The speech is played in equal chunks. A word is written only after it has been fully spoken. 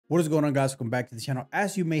What is going on, guys? Welcome back to the channel.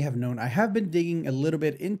 As you may have known, I have been digging a little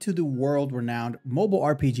bit into the world-renowned mobile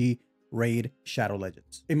RPG Raid Shadow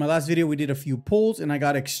Legends. In my last video, we did a few pulls and I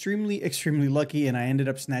got extremely lucky, and I ended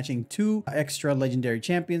up snatching 2 extra legendary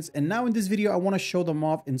champions. And now in this video, I want to show them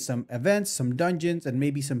off in some events, some dungeons, and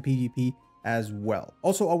maybe some PvP as well.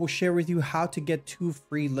 Also, I will share with you how to get 2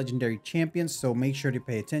 free legendary champions, so make sure to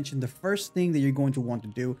pay attention. The first thing that you're going to want to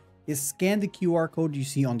do is scan the QR code you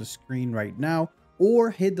see on the screen right now,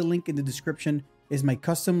 or hit the link in the description. Is my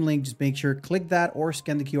custom link. Just make sure click that or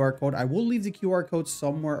scan the QR code. I will leave the QR code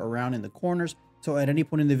somewhere around in the corners, so at any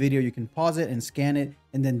point in the video you can pause it and scan it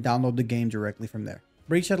and then download the game directly from there.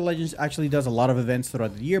 Raid Shadow Legends actually does a lot of events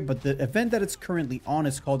throughout the year, but the event that it's currently on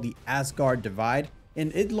is called the Asgard Divide,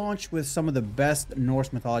 and it launched with some of the best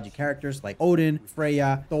Norse mythology characters like Odin,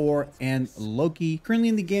 Freya, Thor, and Loki. Currently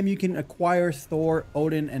in the game, you can acquire Thor,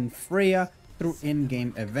 Odin, and Freya through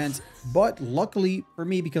in-game events, but luckily for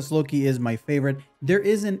me, because Loki is my favorite, there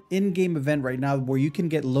is an in-game event right now where you can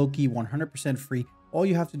get Loki 100% free. All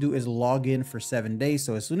you have to do is log in for 7 days.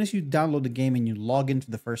 So as soon as you download the game and you log in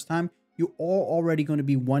for the first time, you are already going to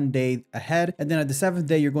be 1 day ahead, and then at the 7th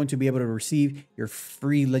day you're going to be able to receive your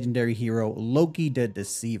free legendary hero Loki the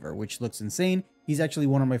Deceiver, which looks insane. He's actually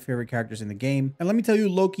one of my favorite characters in the game, and let me tell you,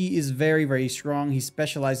 Loki is very strong. He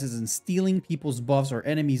specializes in stealing people's buffs or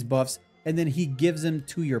enemies' buffs, and then he gives them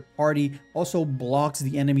to your party. Also blocks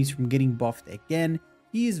the enemies from getting buffed again.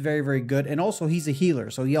 He is very good, and also he's a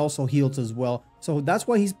healer, so he also heals as well. So that's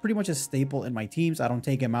why he's pretty much a staple in my teams. I don't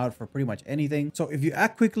take him out for pretty much anything. So if you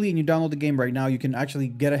act quickly and you download the game right now, you can actually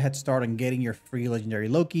get a head start on getting your free legendary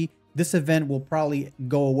Loki. This event will probably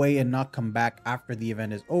go away and not come back after the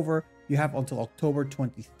event is over. You have until October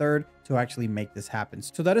 23rd to actually make this happen.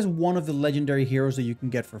 So that is one of the legendary heroes that you can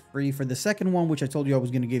get for free. For the second one, which I told you I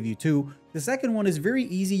was going to give you 2, the second one is very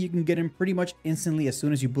easy. You can get him pretty much instantly as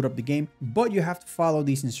soon as you boot up the game, but you have to follow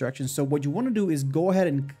these instructions. So what you want to do is go ahead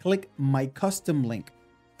and click my custom link.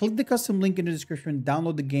 Click the custom link in the description,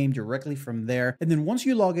 download the game directly from there. And then once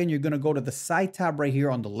you log in, you're going to go to the side tab right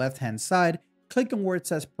here on the left-hand side. Click on where it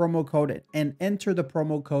says promo code and enter the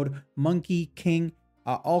promo code Monkey King,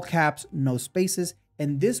 all caps, no spaces,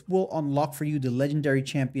 and this will unlock for you the legendary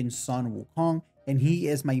champion Sun Wukong, and he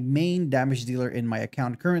is my main damage dealer in my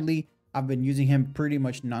account currently. I've been using him pretty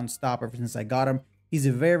much non-stop ever since I got him. He's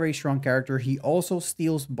a very strong character. He also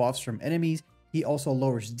steals buffs from enemies. He also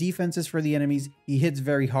lowers defenses for the enemies. He hits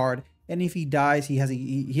very hard, and if he dies, he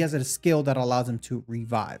has a skill that allows him to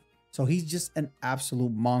revive. So he's just an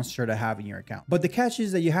absolute monster to have in your account. But the catch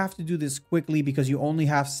is that you have to do this quickly, because you only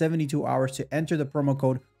have 72 hours to enter the promo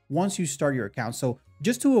code once you start your account. So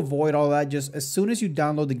just to avoid all that, just as soon as you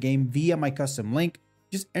download the game via my custom link,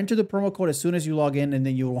 just enter the promo code as soon as you log in, and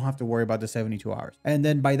then you won't have to worry about the 72 hours. And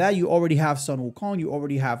then by that, you already have Sun Wukong, you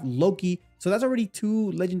already have Loki. So that's already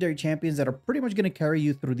 2 legendary champions that are pretty much going to carry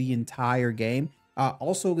you through the entire game.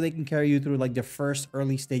 Also, they can carry you through like the first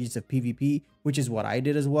early stages of PvP, which is what I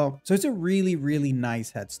did as well. So it's a really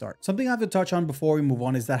nice head start. Something I have to touch on before we move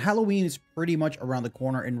on is that Halloween is pretty much around the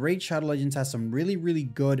corner, and Raid Shadow Legends has some really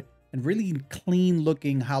good and really clean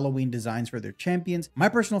looking Halloween designs for their champions. My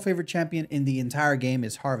personal favorite champion in the entire game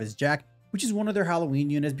is Harvest Jack, which is one of their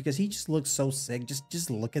Halloween units because he just looks so sick.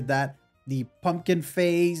 Just look at that. The pumpkin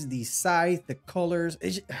face, the scythe, the colors,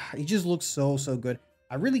 it just looks so good.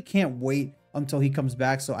 I really can't wait until he comes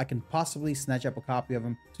back so I can possibly snatch up a copy of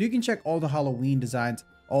him. So you can check all the Halloween designs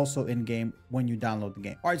also in game when you download the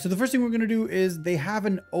game. All right, so the first thing we're gonna do is they have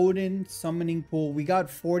an Odin summoning pool. We got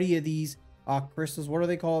 40 of these crystals. What are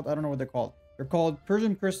they called? I don't know what they're called. They're called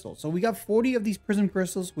prism crystals. So we got 40 of these prism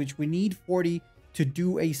crystals, which we need 40 to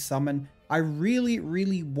do a summon. I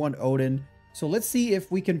really want Odin. So let's see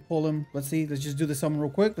if we can pull him. Let's see. Let's just do the summon real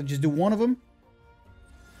quick. Let's just do one of them.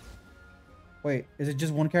 Wait, is it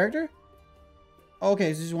just one character?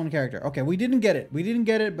 Okay, it's just one character. Okay, we didn't get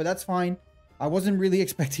it, but that's fine. I wasn't really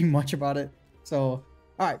expecting much about it. So,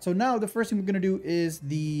 all right, so now the first thing we're going to do is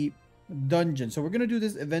the dungeon. So we're going to do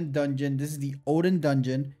this event dungeon. This is the Odin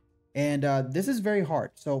dungeon, and this is very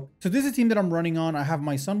hard. So this is the team that I'm running on. I have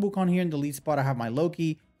my Sun Wukong here in the lead spot. I have my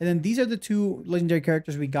Loki, and then these are the 2 legendary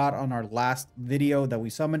characters we got on our last video that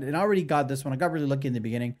we summoned, and I already got this one. I got really lucky in the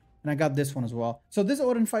beginning, and I got this one as well. So this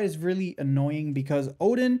Odin fight is really annoying because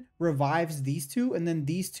Odin revives these 2, and then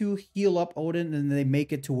these 2 heal up Odin, and they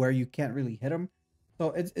make it to where you can't really hit him.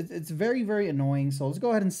 So it's very annoying. So let's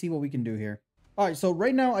go ahead and see what we can do here. All right, so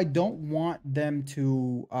right now I don't want them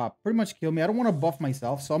to pretty much kill me. I don't want to buff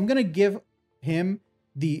myself, so I'm gonna give him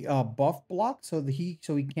the buff block so he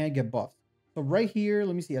can't get buffed. So right here,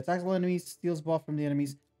 let me see, attacks all enemies, steals buff from the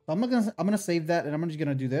enemies. So I'm gonna save that, and I'm just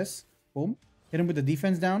gonna do this. Boom. Hit him with the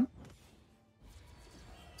defense down.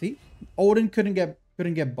 See? Odin couldn't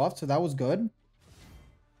get buffed, so that was good.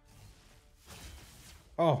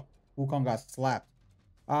 Oh, Wukong got slapped.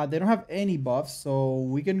 They don't have any buffs, so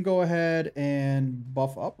we can go ahead and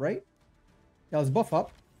buff up, right? Yeah, let's buff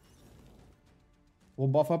up. We'll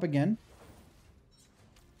buff up again.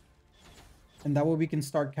 And that way we can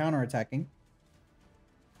start counterattacking.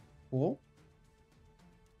 Cool.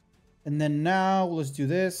 And then now let's do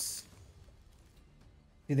this.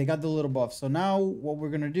 See, they got the little buff. So now what we're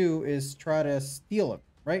going to do is try to steal them,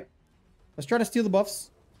 right? Let's try to steal the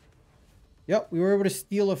buffs. Yep, we were able to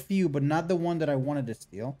steal a few, but not the one that I wanted to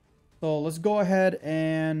steal. So let's go ahead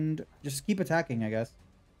and just keep attacking, I guess.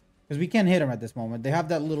 Because we can't hit them at this moment. They have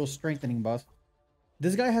that little strengthening buff.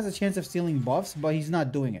 This guy has a chance of stealing buffs, but he's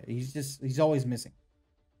not doing it. He's always missing.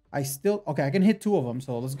 Okay, I can hit 2 of them,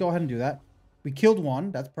 so let's go ahead and do that. We killed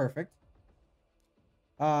 1. That's perfect.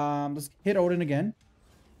 Let's hit Odin again.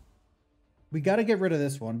 We got to get rid of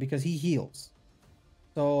this one because he heals.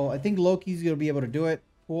 So I think Loki's going to be able to do it.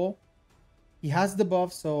 Cool. He has the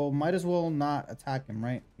buff, so might as well not attack him,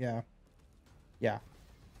 right? Yeah. Yeah.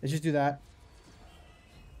 Let's just do that.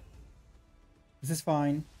 This is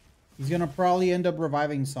fine. He's going to probably end up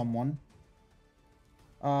reviving someone.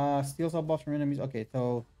 Steals all buffs from enemies. Okay,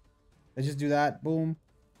 so let's just do that. Boom.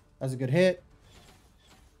 That's a good hit.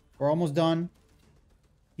 We're almost done.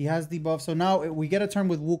 He has the buff. So now we get a turn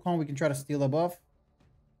with Wukong. We can try to steal the buff.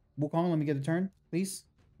 Wukong, let me get a turn, please.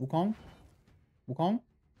 Wukong. Wukong.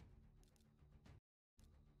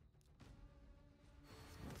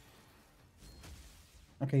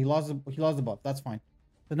 Okay, he lost the buff. That's fine.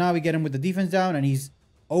 So now we get him with the defense down, and he's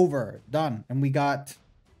over. Done. And we got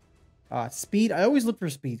speed. I always look for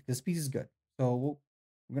speed because speed is good. So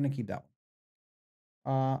we're going to keep that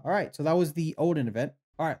one. All right. So that was the Odin event.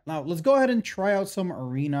 All right. Now let's go ahead and try out some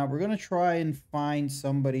arena. We're going to try and find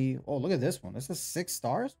somebody. Oh, look at this one. This is 6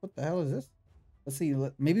 stars. What the hell is this? Let's see.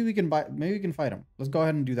 Maybe we can fight him. Let's go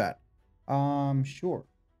ahead and do that. Sure.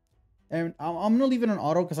 And I'm going to leave it on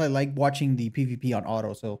auto because I like watching the PvP on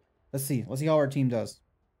auto. So let's see. Let's see how our team does.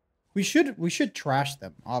 We should trash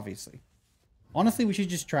them, obviously. Honestly, we should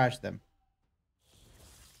just trash them.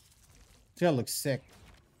 See, that looks sick.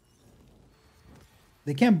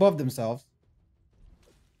 They can't buff themselves.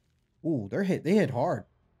 Ooh, they hit hard.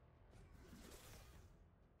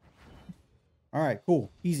 All right,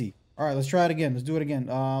 cool. Easy. All right, let's try it again. Let's do it again.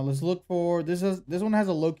 Let's look for this one has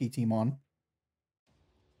a Loki team on.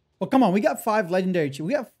 Well, come on. We got 4 legendary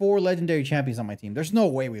champions on my team. There's no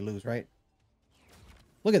way we lose, right?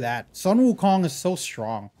 Look at that. Sun Wukong is so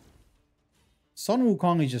strong. Sun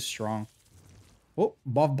Wukong is just strong. Oh,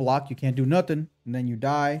 buff block. You can't do nothing. And then you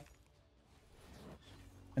die.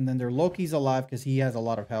 And then their Loki's alive because he has a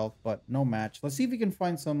lot of health, but no match. Let's see if we can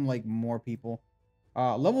find some like more people.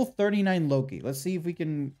 Level 39 Loki. Let's see if we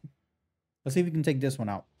can take this one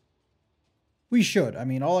out. We should. I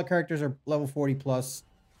mean, all our characters are level 40 plus.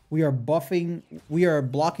 We are buffing. We are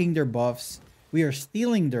blocking their buffs. We are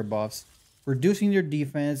stealing their buffs. Reducing their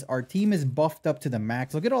defense. Our team is buffed up to the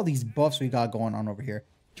max. Look at all these buffs we got going on over here.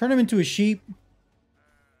 Turn him into a sheep.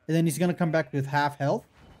 And then he's going to come back with half health.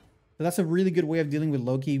 So that's a really good way of dealing with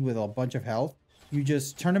Loki with a bunch of health. You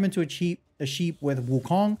just turn him into a sheep with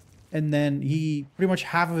Wukong. And then he pretty much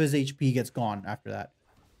half of his HP gets gone after that.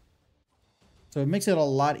 So it makes it a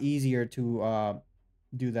lot easier to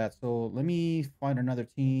do that. So let me find another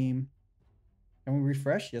team. Can we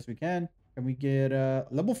refresh? Yes, we can. Can we get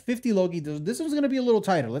level 50 Loki? This one's going to be a little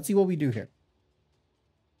tighter. Let's see what we do here.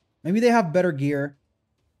 Maybe they have better gear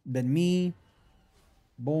than me.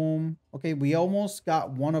 Boom. Okay, we almost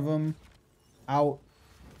got one of them out.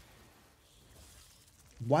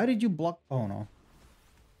 Why did you block? Oh, no.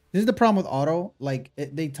 This is the problem with auto. Like,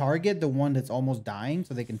 they target the one that's almost dying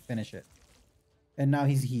so they can finish it. And now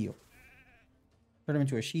he's healed. Turn him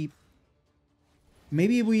into a sheep.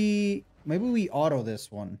 Maybe we auto this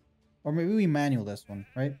one. Or maybe we manual this one,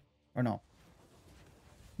 right? Or no.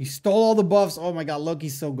 He stole all the buffs. Oh my god,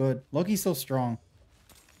 Loki's so good. Loki's so strong.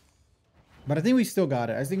 But I think we still got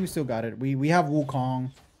it. I think we still got it. We have Wukong.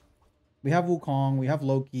 We have Wukong. We have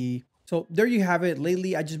Loki. So there you have it.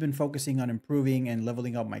 Lately, I've just been focusing on improving and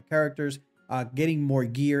leveling up my characters. Getting more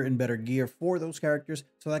gear and better gear for those characters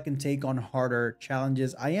so that I can take on harder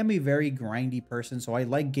challenges. I am a very grindy person, so I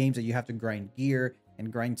like games that you have to grind gear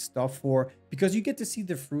and grind stuff for, because you get to see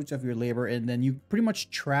the fruits of your labor, and then you pretty much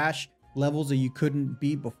trash levels that you couldn't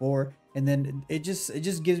beat before, and then it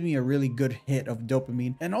just gives me a really good hit of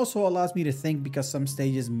dopamine, and also allows me to think, because some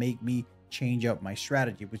stages make me change up my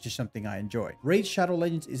strategy, which is something I enjoy. Raid Shadow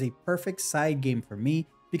Legends is a perfect side game for me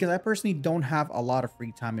because I personally don't have a lot of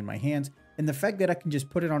free time in my hands, And the fact that I can just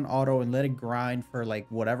put it on auto and let it grind for like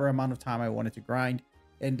whatever amount of time I want it to grind,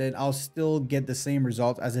 and then I'll still get the same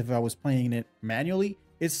result as if I was playing it manually,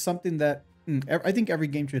 is something that I think every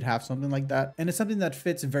game should have something like that. And it's something that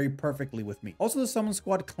fits very perfectly with me. Also, the Summon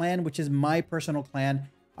Squad clan, which is my personal clan.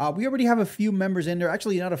 We already have a few members in there.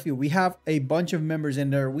 Actually, not a few. We have a bunch of members in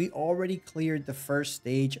there. We already cleared the first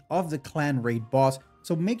stage of the clan raid boss.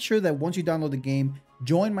 So make sure that once you download the game,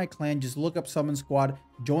 join my clan. Just look up Summon Squad,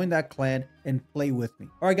 join that clan, and play with me.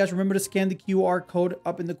 All right, guys, remember to scan the QR code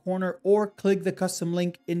up in the corner or click the custom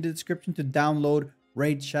link in the description to download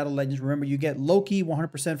Raid Shadow Legends. Remember, you get Loki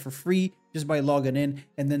 100% for free just by logging in,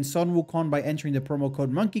 and then Sun Wukong by entering the promo code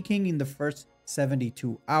Monkey King in the first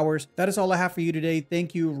 72 hours. That is all I have for you today.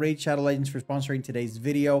 Thank you, Raid Shadow Legends, for sponsoring today's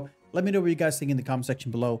video. Let me know what you guys think in the comment section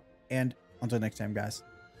below, and until next time, guys,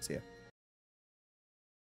 see ya.